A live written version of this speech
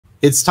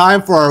It's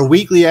time for our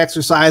weekly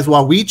exercise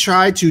while we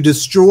try to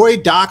destroy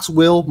Doc's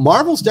will.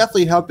 Marvel's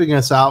definitely helping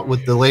us out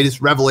with the latest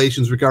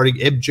revelations regarding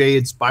MJ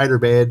and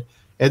Spider-Man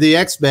and the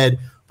X-Men,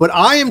 but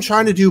I am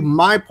trying to do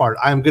my part.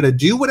 I'm going to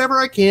do whatever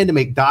I can to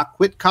make Doc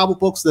quit comic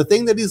books, the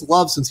thing that he's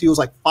loved since he was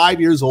like 5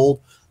 years old.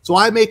 So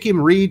I make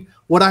him read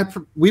what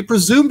we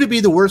presume to be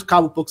the worst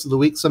comic books of the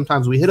week.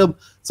 Sometimes we hit them,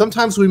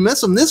 sometimes we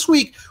miss them. This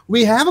week,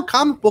 we have a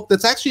comic book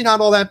that's actually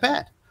not all that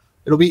bad.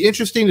 It'll be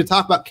interesting to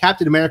talk about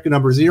Captain America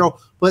 #0,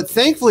 but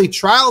thankfully,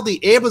 Trial of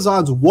the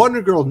Amazons Wonder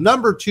Girl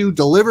 #2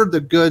 delivered the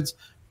goods.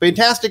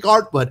 Fantastic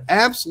art, but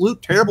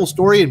absolute terrible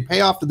story and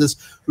payoff to this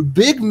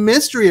big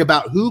mystery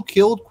about who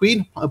killed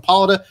Queen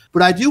Hippolyta.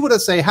 But I do want to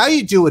say, how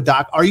you doing,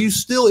 Doc? Are you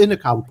still into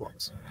comic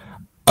books?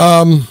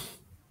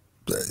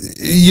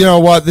 You know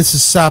what? This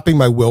is sapping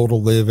my will to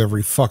live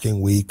every fucking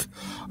week.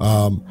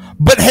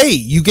 But hey,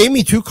 you gave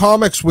me 2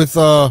 comics with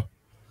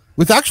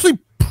actually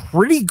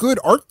pretty good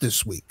art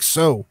this week,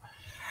 so.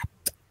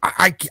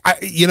 I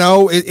you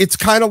know, it's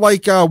kind of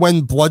like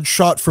when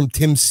Bloodshot from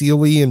Tim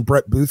Seeley and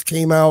Brett Booth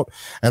came out,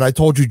 and I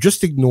told you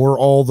just ignore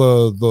all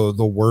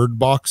the word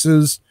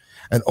boxes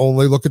and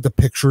only look at the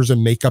pictures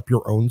and make up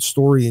your own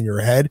story in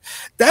your head.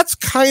 That's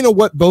kind of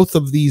what both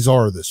of these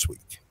are this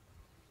week.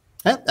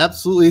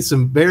 Absolutely,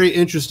 some very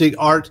interesting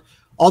art.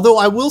 Although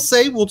I will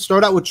say, we'll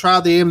start out with Trial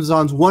of the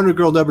Amazons Wonder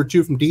Girl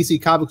 #2 from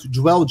DC Comics,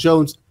 Joelle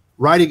Jones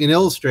writing and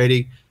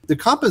illustrating. The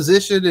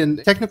composition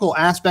and technical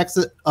aspects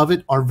of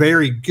it are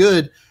very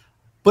good,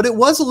 but it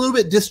was a little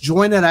bit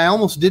disjointed. I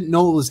almost didn't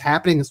know what was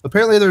happening.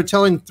 Apparently, they're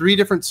telling 3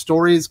 different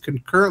stories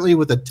concurrently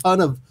with a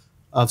ton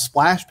of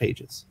splash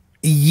pages.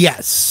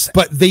 Yes,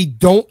 but they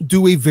don't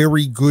do a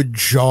very good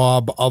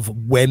job of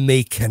when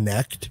they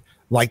connect,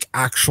 like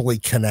actually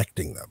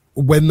connecting them.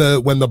 When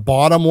the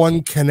bottom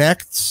one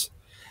connects,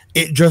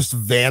 it just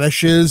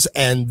vanishes,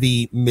 and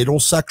the middle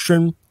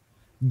section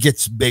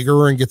gets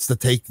bigger and gets to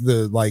take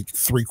the like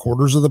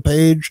 3/4 of the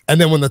page, and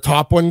then when the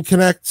top one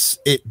connects,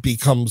 it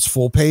becomes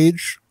full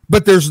page,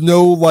 but there's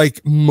no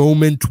like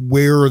moment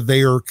where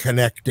they're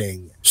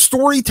connecting.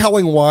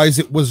 Storytelling wise,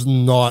 it was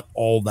not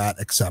all that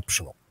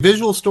exceptional.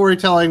 Visual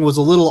storytelling was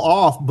a little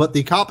off, but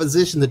the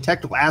composition, the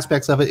technical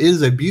aspects of it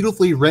is a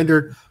beautifully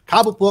rendered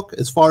comic book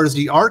as far as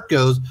the art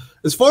goes.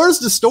 As far as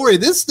the story,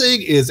 this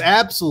thing is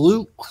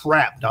absolute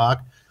crap, Doc.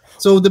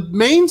 So the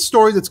main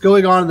story that's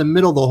going on in the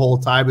middle the whole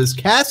time is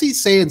Cassie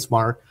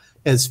Sandsmark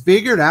has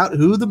figured out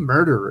who the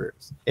murderer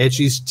is. And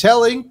she's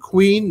telling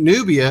Queen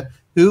Nubia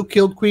who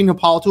killed Queen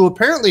Hippolyta.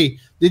 Apparently,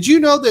 did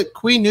you know that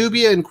Queen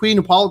Nubia and Queen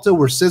Hippolyta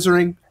were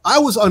scissoring? I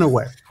was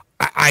unaware.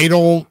 I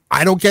don't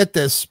get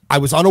this. I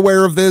was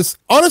unaware of this.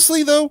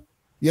 Honestly, though,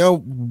 you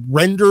know,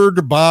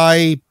 rendered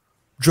by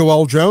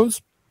Joelle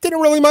Jones,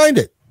 didn't really mind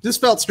it. This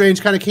felt strange,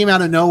 kind of came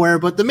out of nowhere.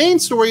 But the main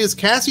story is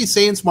Cassie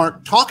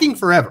Sandsmark talking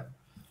forever.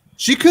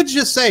 She could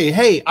just say,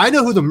 hey, I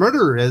know who the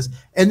murderer is,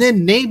 and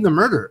then name the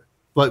murderer.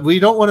 But we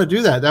don't want to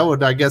do that. That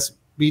would, I guess,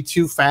 be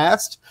too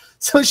fast.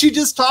 So she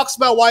just talks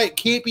about why it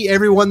can't be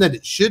everyone that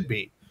it should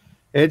be.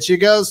 And she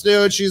goes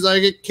through it. She's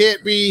like, it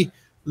can't be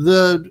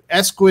the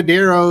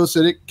Escuderos,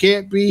 and it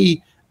can't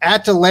be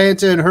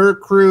Atalanta and her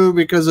crew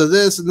because of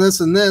this and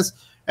this and this.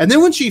 And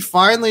then when she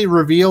finally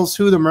reveals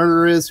who the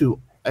murderer is,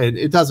 and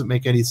it doesn't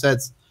make any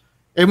sense.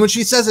 And when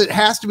she says it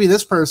has to be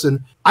this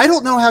person, I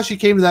don't know how she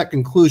came to that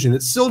conclusion.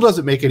 It still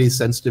doesn't make any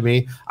sense to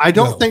me. I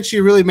don't think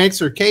she really makes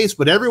her case,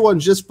 but everyone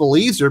just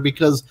believes her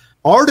because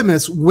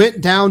Artemis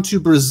went down to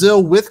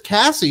Brazil with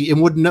Cassie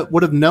and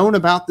would have known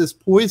about this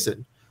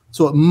poison.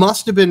 So it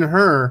must have been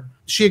her.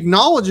 She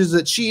acknowledges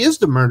that she is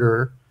the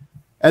murderer.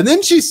 And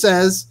then she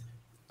says,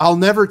 I'll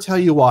never tell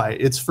you why.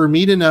 It's for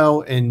me to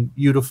know and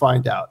you to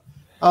find out.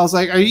 I was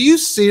like, are you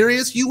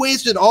serious? You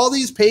wasted all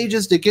these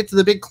pages to get to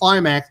the big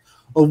climax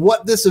of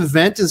what this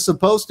event is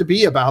supposed to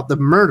be about, the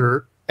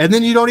murder, and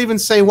then you don't even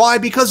say why,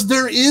 because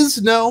there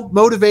is no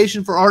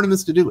motivation for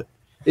Artemis to do it.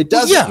 It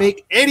doesn't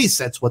make any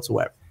sense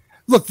whatsoever.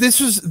 Look, this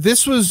was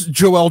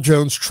Joelle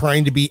Jones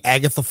trying to be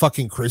Agatha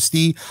fucking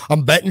Christie.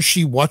 I'm betting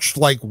she watched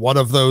like one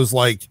of those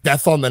like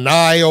Death on the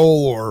Nile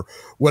or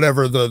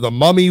whatever, the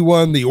Mummy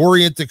one, the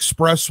Orient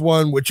Express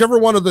one, whichever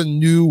one of the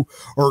new,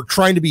 or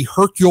trying to be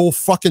Hercule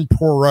fucking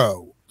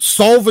Poirot,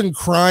 solving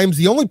crimes.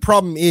 The only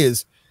problem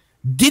is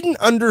didn't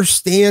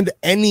understand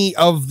any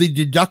of the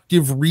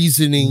deductive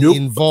reasoning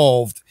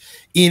involved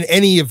in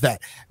any of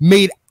that.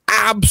 Made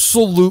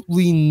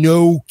absolutely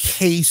no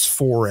case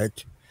for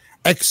it,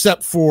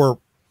 except for,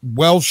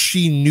 well,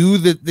 she knew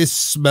that this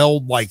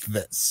smelled like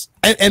this.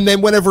 And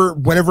then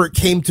whenever it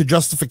came to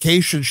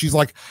justification, she's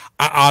like,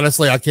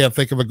 honestly, I can't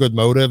think of a good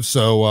motive.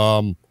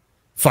 So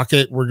fuck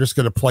it. We're just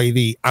going to play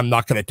the I'm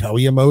not going to tell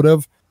you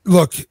motive.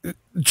 Look,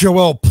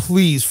 Joelle,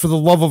 please, for the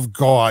love of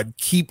God,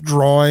 keep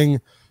drawing.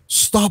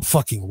 Stop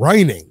fucking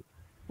writing.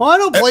 Well, I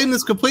don't blame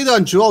this completely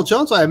on Joelle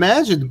Jones. I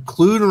imagine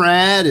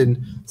Clunerad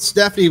and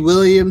Stephanie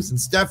Williams and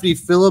Stephanie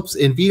Phillips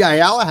and Vita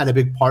Ayala had a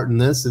big part in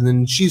this. And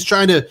then she's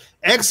trying to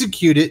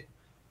execute it,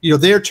 you know,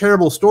 their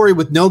terrible story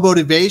with no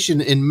motivation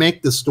and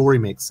make the story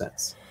make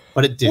sense.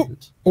 But it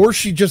didn't. Or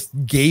she just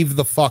gave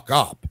the fuck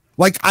up.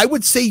 Like, I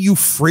would say you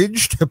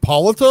fridged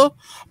Hippolyta,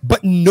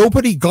 but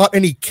nobody got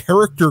any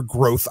character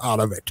growth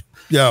out of it.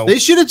 They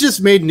should have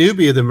just made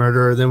Nubia the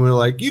murderer. Then we're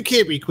like, you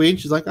can't be queen.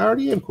 She's like, I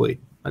already am queen.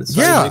 I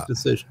decided to make a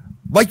decision.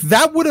 Like,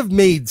 that would have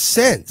made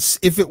sense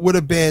if it would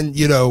have been,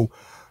 you know,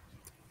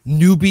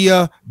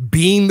 Nubia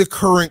being the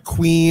current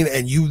queen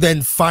and you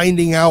then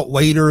finding out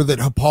later that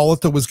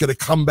Hippolyta was going to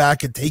come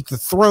back and take the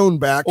throne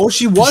back. Or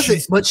she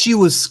wasn't, but she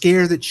was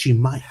scared that she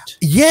might.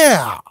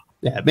 Yeah.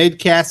 Yeah, it made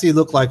Cassie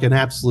look like an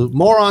absolute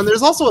moron.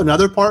 There's also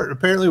another part,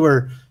 apparently,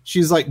 where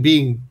she's like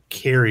being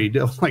carried.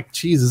 I'm like,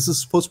 Jesus, this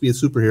is supposed to be a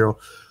superhero.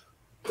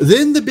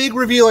 Then the big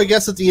reveal, I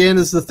guess, at the end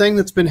is the thing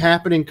that's been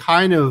happening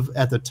kind of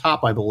at the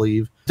top, I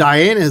believe.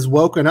 Diana has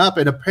woken up,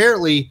 and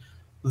apparently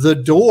the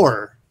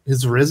door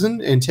has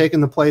risen and taken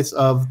the place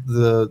of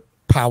the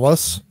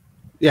palace.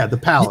 Yeah, the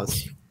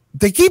palace.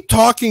 They keep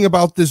talking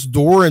about this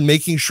door and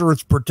making sure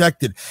it's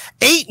protected.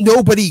 Ain't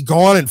nobody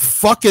gone and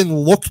fucking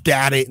looked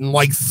at it in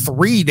like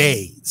 3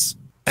 days.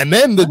 And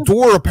then the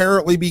door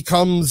apparently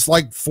becomes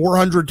like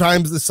 400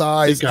 times the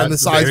size and the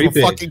size of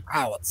a fucking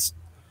palace.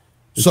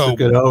 So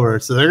took it over.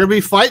 So they're gonna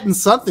be fighting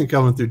something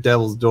coming through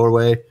Devil's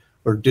Doorway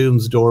or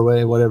Doom's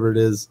Doorway, whatever it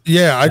is.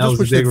 Yeah, I just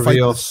wish they'd fight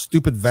the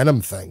stupid Venom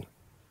thing.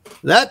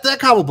 That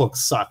comic book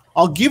sucked.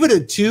 I'll give it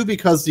a 2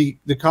 because the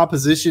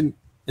composition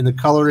and the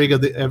coloring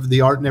of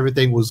the art and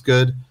everything was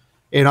good.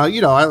 And a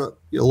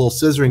little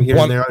scissoring here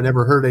and there. I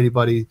never hurt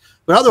anybody,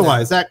 but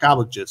otherwise that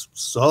comic just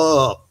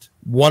sucked.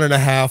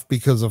 1.5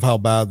 because of how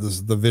bad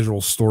the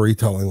visual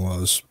storytelling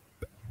was,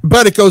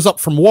 but it goes up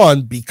from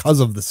 1 because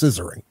of the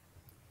scissoring.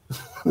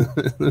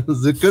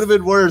 It could have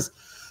been worse.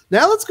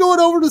 Now let's go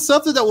over to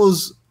something that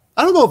was,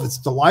 I don't know if it's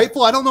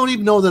delightful. I don't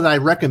even know that I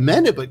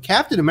recommend it, but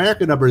Captain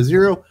America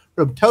 #0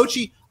 from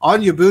Tochi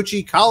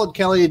Onyebuchi, Colin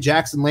Kelly, and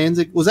Jackson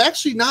Lanzig was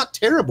actually not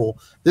terrible.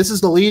 This is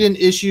the lead-in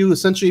issue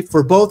essentially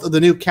for both of the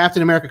new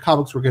Captain America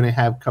comics we're going to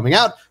have coming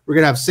out. We're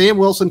going to have Sam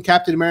Wilson,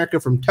 Captain America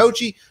from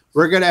Tochi.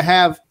 We're going to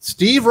have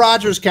Steve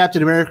Rogers,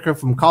 Captain America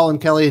from Colin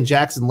Kelly and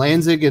Jackson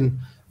Lanzig. And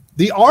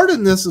the art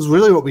in this is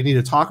really what we need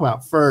to talk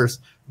about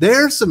first.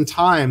 There's some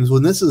times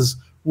when this is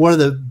one of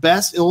the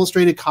best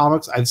illustrated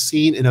comics I've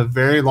seen in a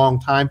very long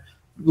time.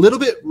 A little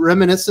bit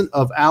reminiscent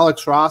of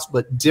Alex Ross,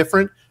 but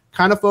different,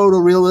 kind of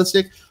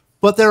photorealistic.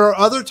 But there are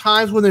other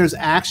times when there's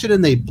action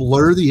and they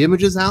blur the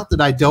images out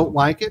that I don't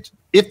like it.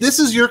 If this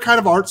is your kind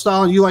of art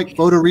style and you like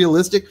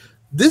photorealistic,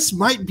 this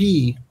might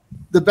be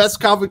the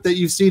best comic that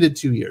you've seen in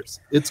 2 years.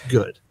 It's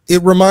good.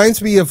 It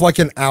reminds me of like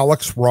an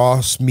Alex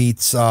Ross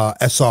meets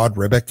Assad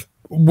Ribic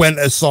when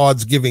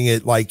Assad's giving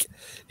it like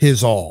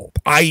his all.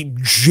 I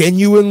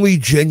genuinely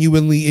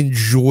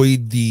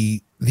enjoyed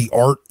the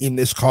art in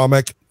this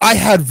comic. I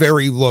had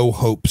very low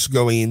hopes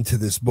going into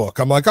this book.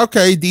 I'm like,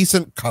 okay,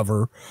 decent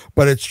cover,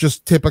 but it's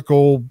just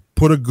typical,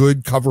 put a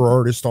good cover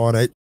artist on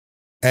it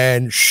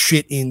and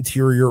shit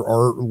interior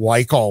art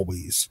like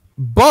always.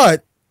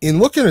 But in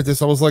looking at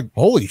this, I was like,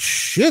 holy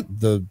shit,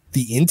 the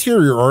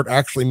interior art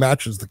actually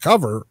matches the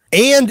cover.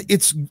 And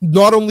it's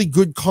not only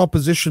good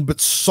composition, but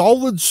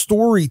solid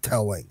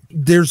storytelling.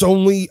 There's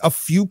only a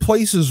few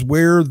places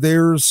where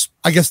there's,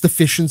 I guess,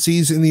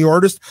 deficiencies in the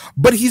artist,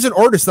 but he's an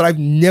artist that I've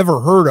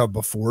never heard of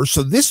before.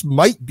 So this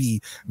might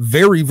be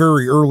very,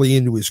 very early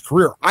into his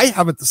career. I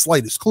haven't the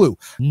slightest clue.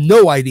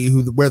 No idea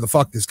where the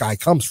fuck this guy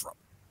comes from.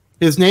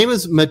 His name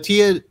is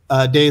Mattia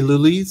de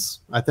Lulis.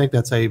 I think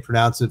that's how you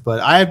pronounce it, but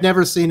I have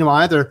never seen him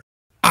either.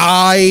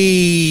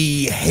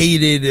 I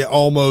hated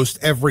almost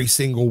every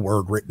single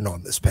word written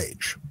on this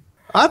page.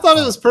 I thought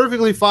it was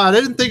perfectly fine. I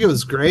didn't think it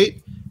was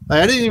great.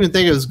 I didn't even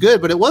think it was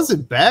good, but it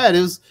wasn't bad.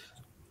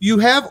 You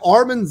have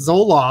Armin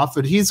Zoloff,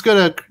 and he's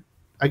going to,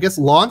 I guess,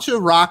 launch a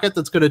rocket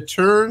that's going to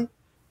turn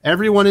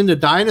everyone into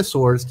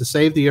dinosaurs to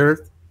save the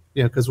Earth,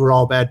 because we're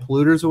all bad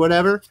polluters or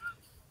whatever.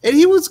 And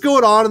he was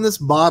going on in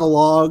this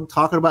monologue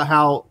talking about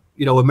how,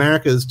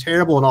 America is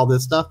terrible and all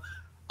this stuff.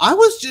 I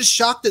was just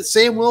shocked that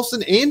Sam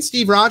Wilson and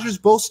Steve Rogers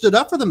both stood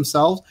up for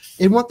themselves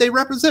and what they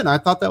represent. I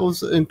thought that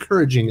was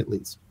encouraging, at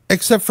least.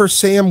 Except for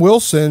Sam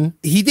Wilson.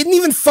 He didn't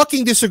even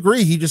fucking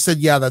disagree. He just said,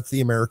 yeah, that's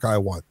the America I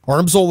want.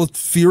 Arnim Zola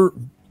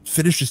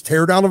finished his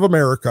teardown of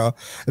America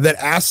and then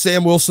asked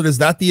Sam Wilson, is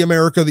that the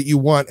America that you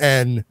want?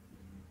 And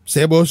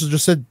Sam Wilson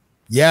just said,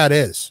 yeah, it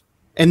is.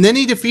 And then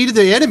he defeated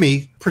the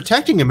enemy,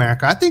 protecting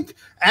America. I think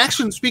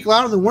actions speak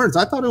louder than words.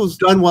 I thought it was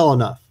done well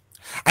enough.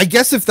 I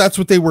guess if that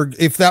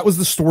was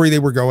the story they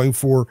were going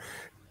for,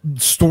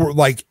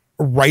 like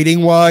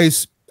writing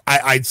wise,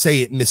 I'd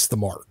say it missed the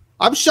mark.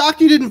 I'm shocked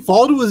he didn't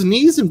fall to his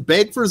knees and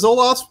beg for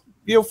Zoloff's,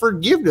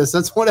 forgiveness.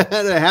 That's what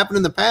had happened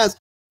in the past.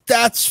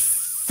 That's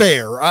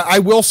fair. I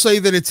will say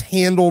that it's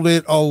handled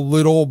it a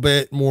little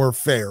bit more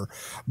fair,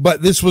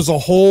 but this was a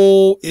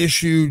whole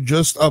issue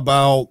just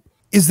about,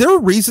 is there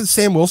a reason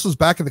Sam Wilson's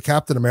back in the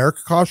Captain America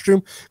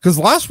costume? Because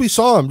last we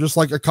saw him just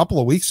like a couple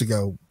of weeks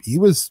ago, he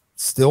was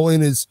still in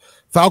his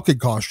Falcon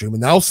costume,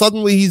 and now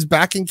suddenly he's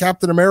back in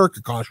Captain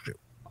America costume.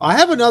 I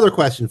have another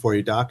question for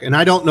you, Doc, and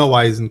I don't know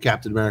why he's in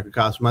Captain America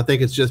costume. I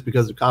think it's just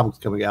because the comic's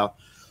coming out.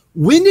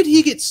 When did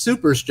he get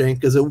super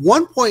strength? Because at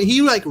one point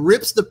he like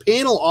rips the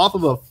panel off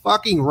of a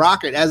fucking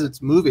rocket as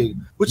it's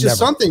moving, which is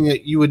something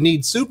that you would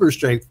need super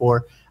strength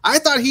for. I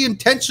thought he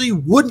intentionally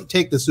wouldn't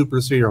take the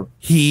super serum.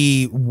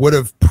 He would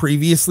have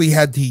previously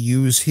had to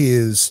use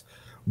his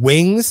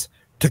wings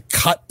to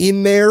cut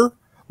in there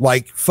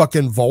like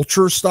fucking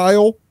Vulture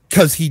style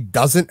because he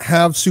doesn't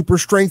have super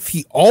strength.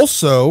 He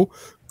also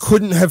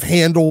couldn't have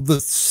handled the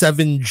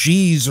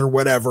 7Gs or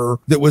whatever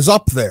that was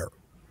up there.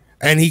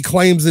 And he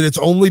claims that it's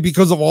only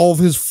because of all of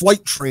his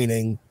flight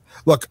training.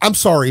 Look, I'm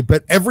sorry,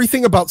 but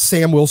everything about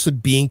Sam Wilson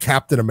being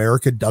Captain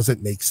America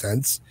doesn't make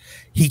sense.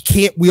 He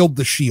can't wield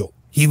the shield.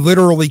 He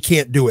literally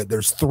can't do it.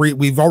 There's three.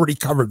 We've already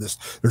covered this.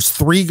 There's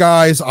three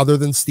guys other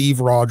than Steve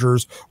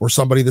Rogers or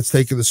somebody that's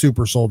taken the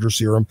super soldier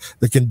serum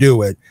that can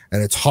do it.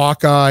 And it's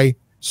Hawkeye,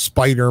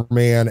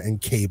 Spider-Man,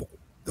 and Cable.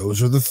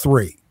 Those are the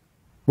three.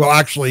 Well,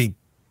 actually,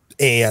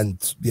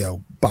 and, you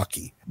know,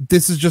 Bucky.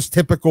 This is just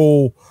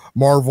typical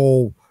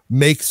Marvel.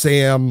 Make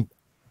Sam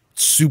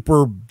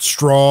super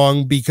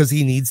strong because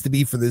he needs to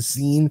be for this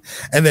scene,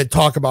 and then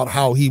talk about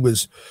how he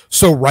was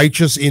so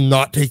righteous in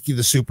not taking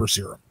the super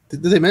serum.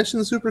 Did they mention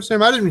the super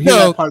serum? I didn't hear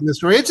that part of the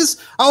story. It just,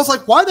 I was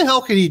like, why the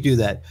hell could he do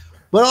that?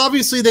 But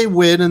obviously they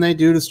win and they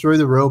do destroy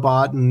the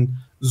robot, and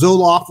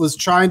Zoloft was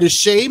trying to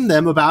shame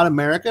them about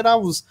America. And I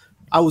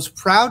was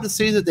proud to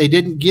see that they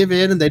didn't give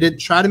in and they didn't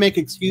try to make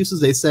excuses.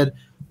 They said,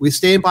 we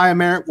stand by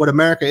America, what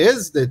America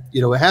is, that,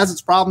 you know, it has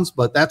its problems,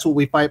 but that's what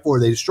we fight for.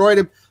 They destroyed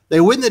him.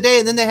 They win the day,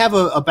 and then they have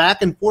a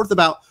back and forth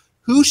about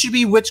who should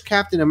be which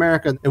Captain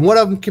America. And one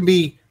of them can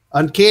be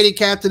Uncanny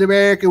Captain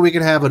America. We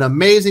can have an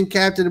amazing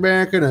Captain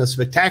America and a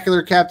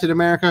spectacular Captain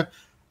America.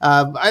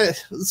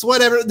 It's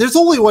whatever. There's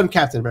only one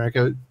Captain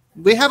America.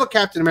 We have a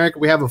Captain America.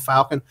 We have a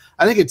Falcon.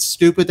 I think it's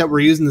stupid that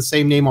we're using the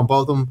same name on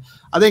both of them.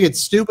 I think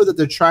it's stupid that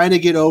they're trying to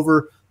get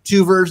over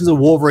two versions of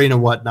Wolverine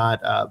and whatnot.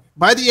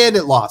 By the end,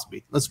 it lost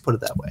me. Let's put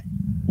it that way.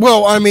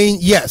 Well, I mean,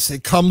 yes,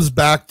 it comes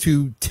back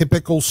to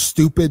typical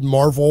stupid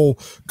Marvel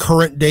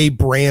current day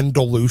brand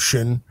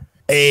dilution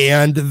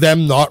and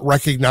them not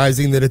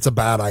recognizing that it's a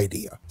bad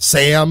idea.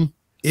 Sam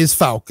is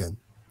Falcon.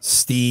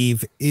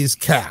 Steve is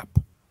Cap.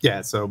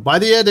 Yeah, so by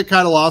the end, it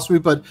kind of lost me,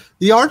 but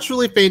the art's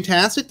really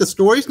fantastic. The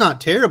story's not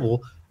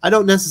terrible. I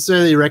don't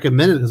necessarily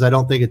recommend it because I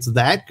don't think it's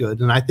that good.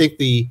 And I think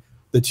the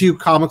two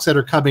comics that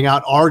are coming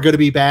out are going to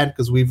be bad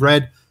because we've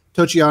read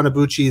Tochi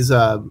Onyebuchi's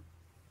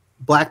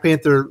Black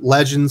Panther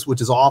Legends,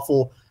 which is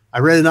awful. I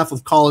read enough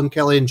of Colin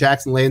Kelly and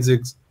Jackson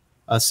Lanzig's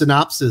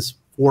synopsis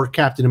for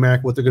Captain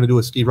America, what they're going to do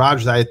with Steve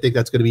Rogers. I think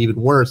that's going to be even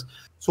worse.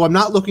 So I'm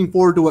not looking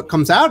forward to what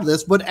comes out of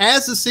this. But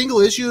as a single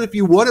issue, if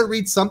you want to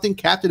read something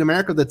Captain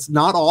America that's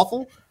not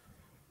awful,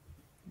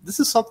 this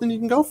is something you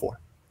can go for.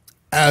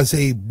 As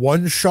a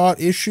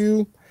one-shot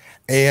issue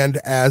and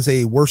as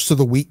a worst of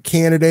the week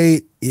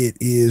candidate, it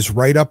is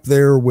right up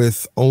there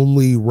with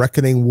only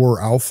Reckoning War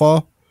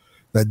Alpha,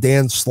 that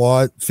Dan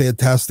Slott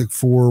Fantastic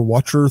Four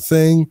Watcher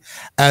thing,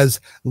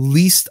 as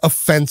least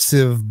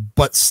offensive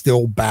but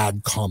still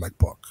bad comic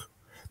book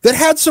that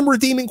had some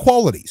redeeming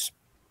qualities.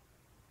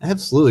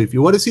 Absolutely. If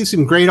you want to see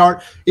some great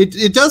art,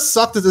 it does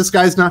suck that this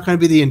guy's not going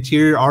to be the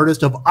interior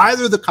artist of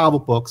either of the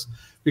comic books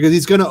because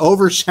he's going to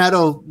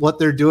overshadow what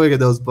they're doing in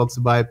those books,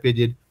 in my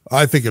opinion.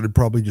 I think it would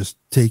probably just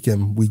take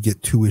him. We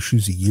get 2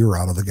 issues a year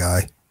out of the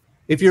guy.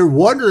 If you're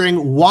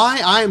wondering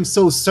why I am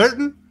so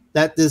certain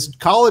that this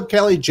Colin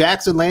Kelly,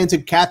 Jackson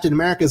Lanzig Captain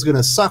America is going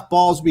to suck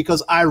balls,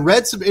 because I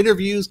read some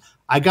interviews,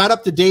 I got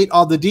up to date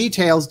on the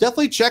details.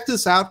 Definitely check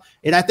this out,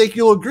 and I think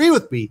you'll agree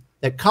with me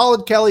that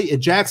Colin Kelly and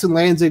Jackson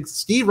Lanzig,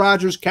 Steve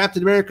Rogers,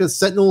 Captain America,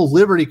 Sentinel of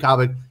Liberty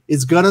comic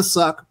is going to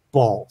suck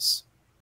balls.